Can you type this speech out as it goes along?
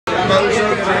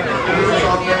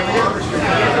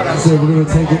So we're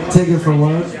gonna take it for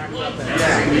what?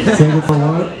 Take it for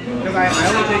what? Because I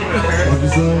only take it with her. What'd you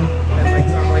say? And like,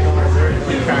 so I'm like on my third,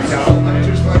 like cracked out. I'm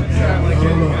just like, yeah, like,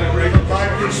 my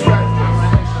perspective.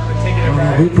 Take it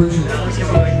around. We appreciate it.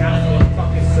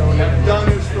 I've done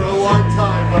this for a long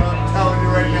time, but I'm telling you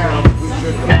right now, we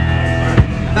should.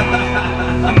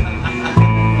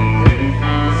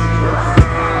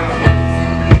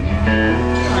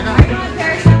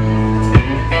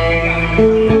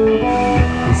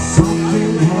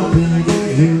 Something happened to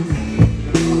you.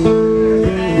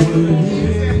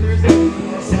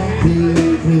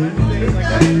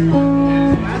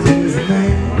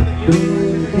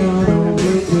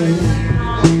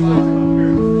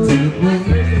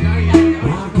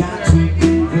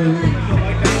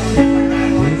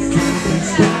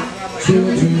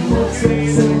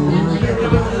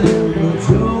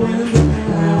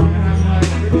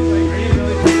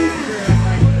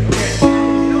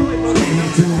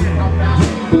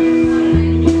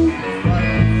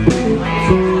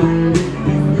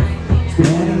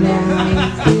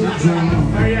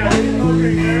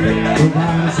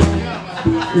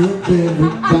 If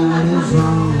everybody's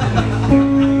wrong,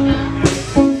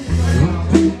 when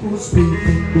people speak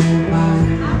their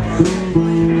minds,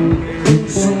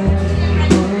 it's so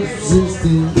much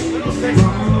resistance from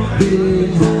behind. It's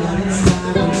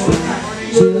time to stop.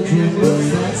 Children, what's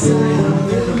that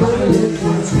sound? Everybody look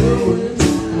what's going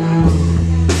down.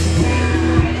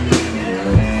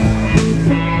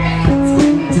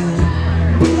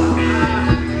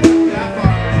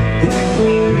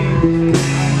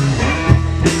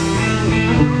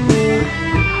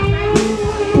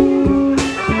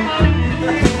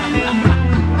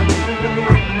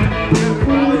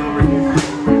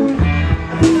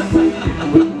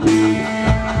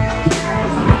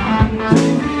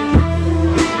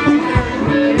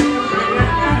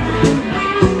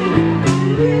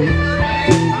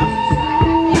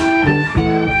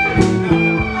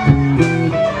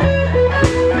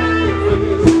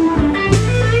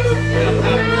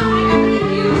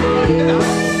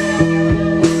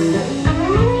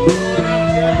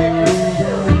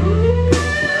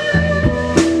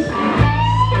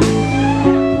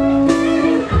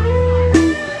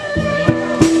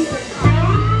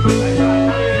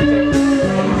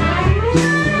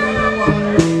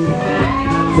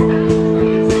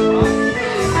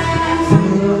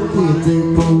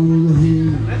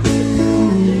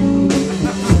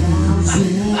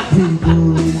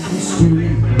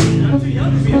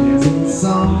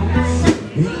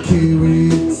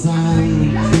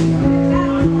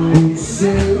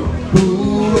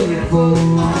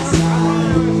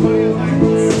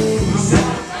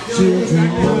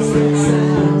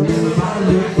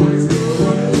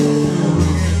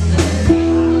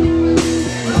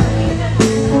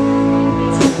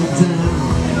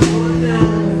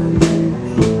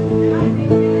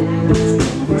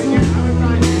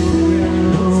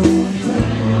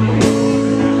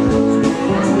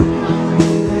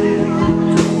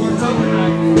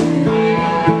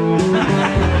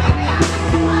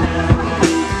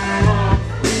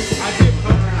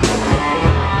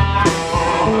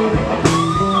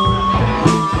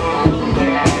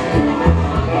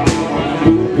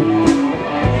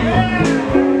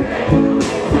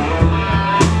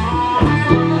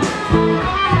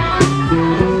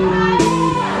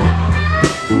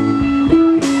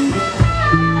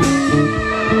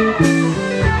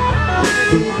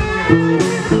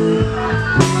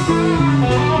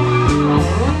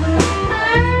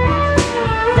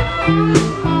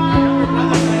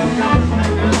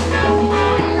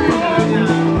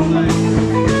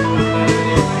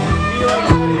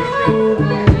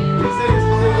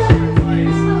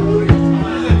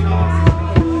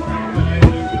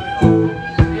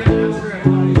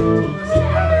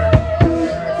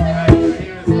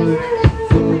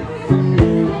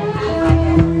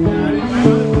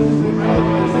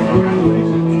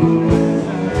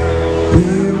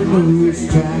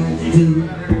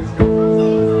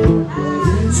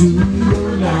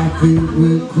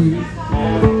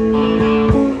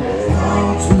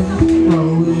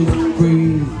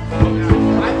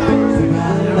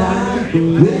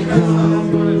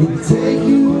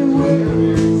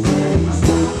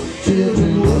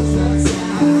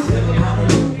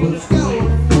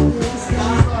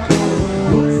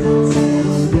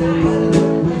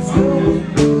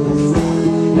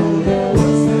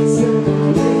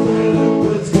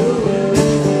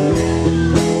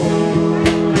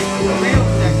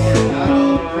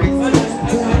 Crazy.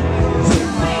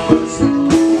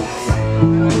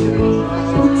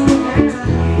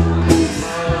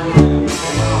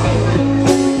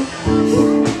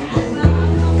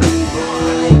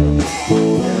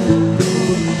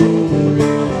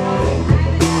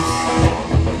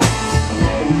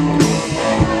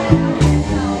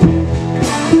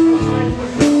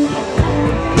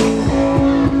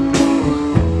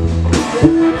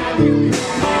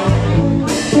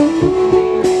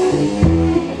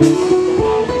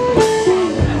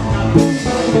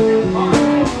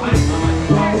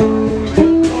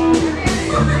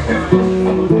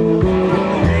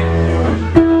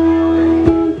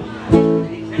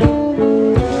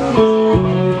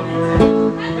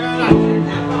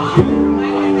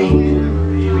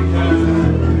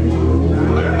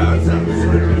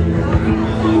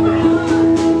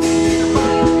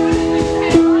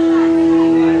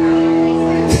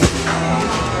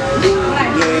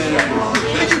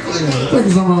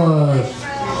 you so much.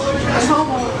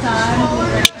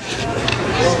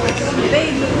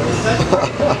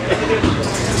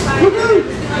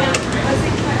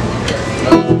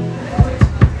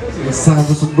 It's time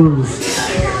for some booze.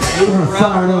 We're gonna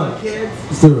fire it up.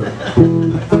 Let's do it.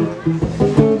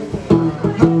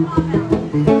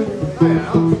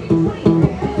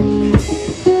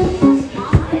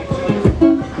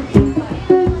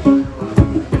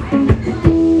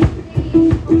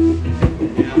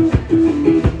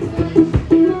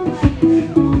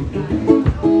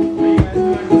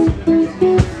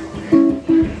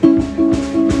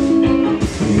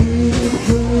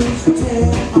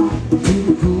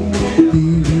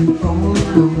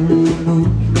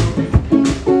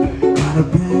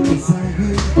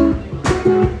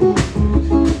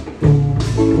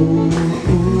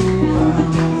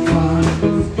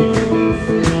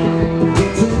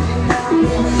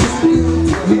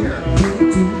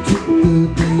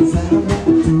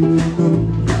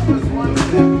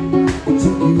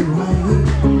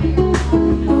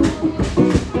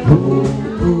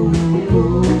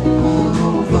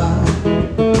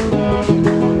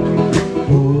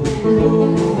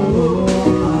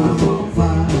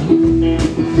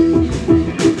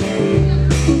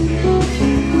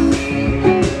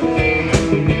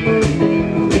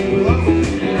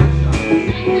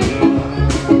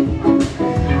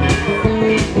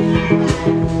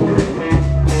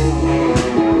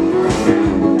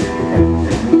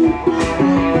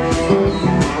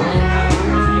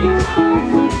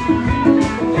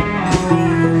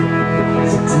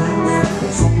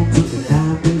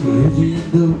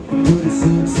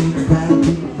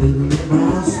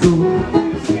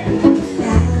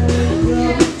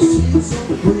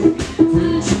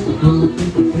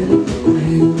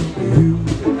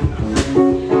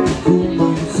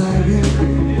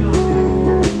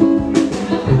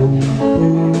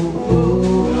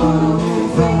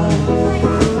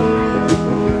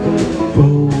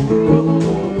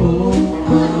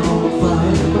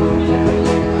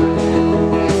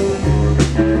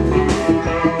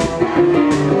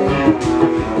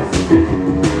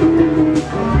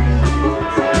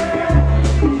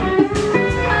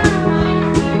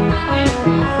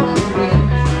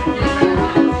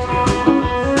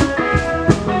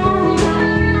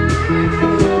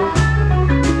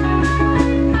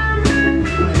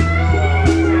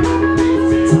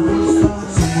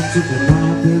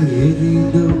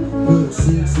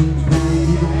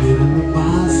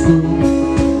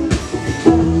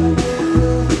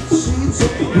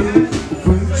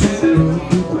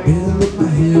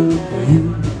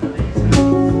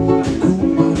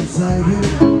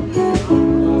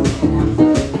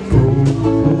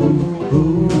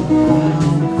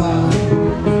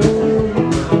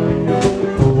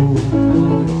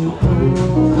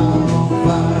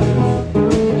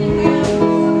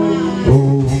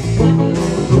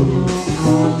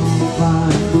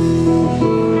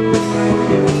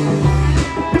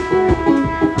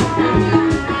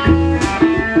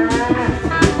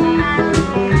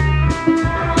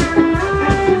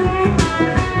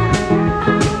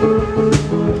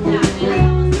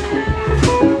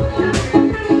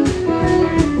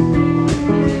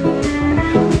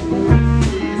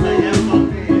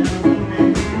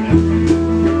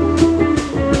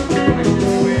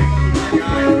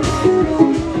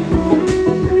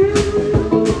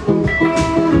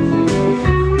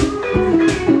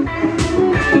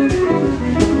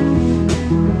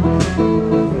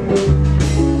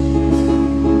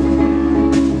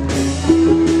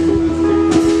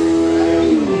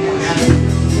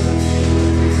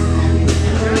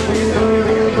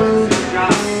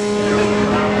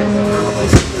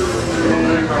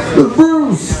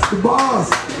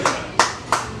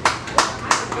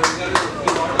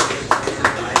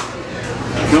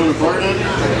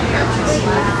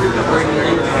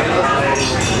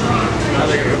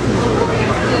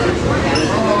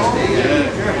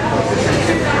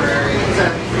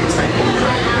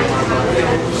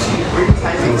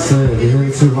 If you hit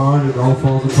it too hard, it all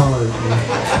falls apart. I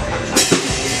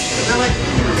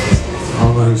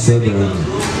don't know who said that.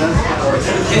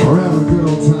 We're having a good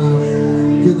old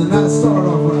time. Getting the night started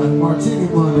off right. Martini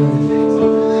Monday.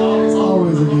 It's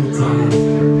always a good time.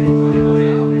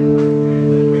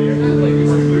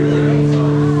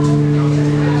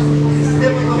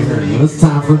 It's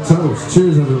time for a toast.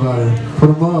 Cheers, everybody. Put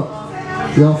them up.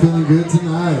 Y'all feeling good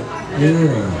tonight?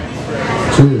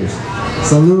 Yeah. Cheers.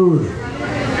 Salud.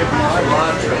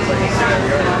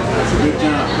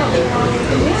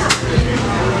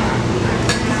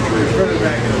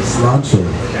 Slancho.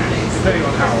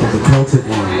 The Celtic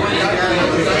one.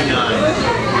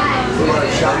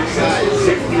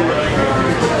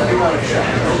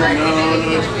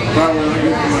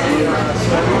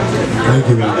 Thank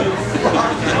you, man.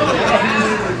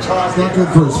 It's not good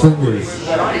for his fingers.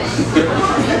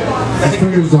 His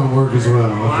fingers don't work as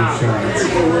well after shots.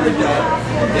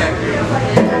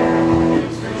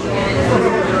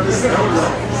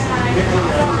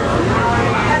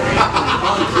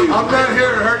 I'm not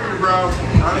here to hurt you, bro.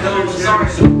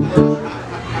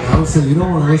 I would say you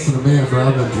don't want to listen to me after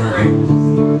I've been drinking.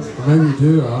 Or maybe you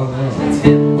do, I don't know.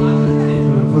 I'm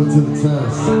gonna put it to the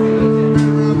test.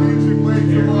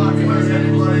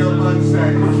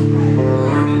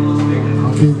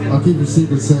 I'll keep your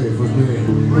secret safe with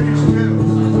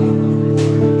me.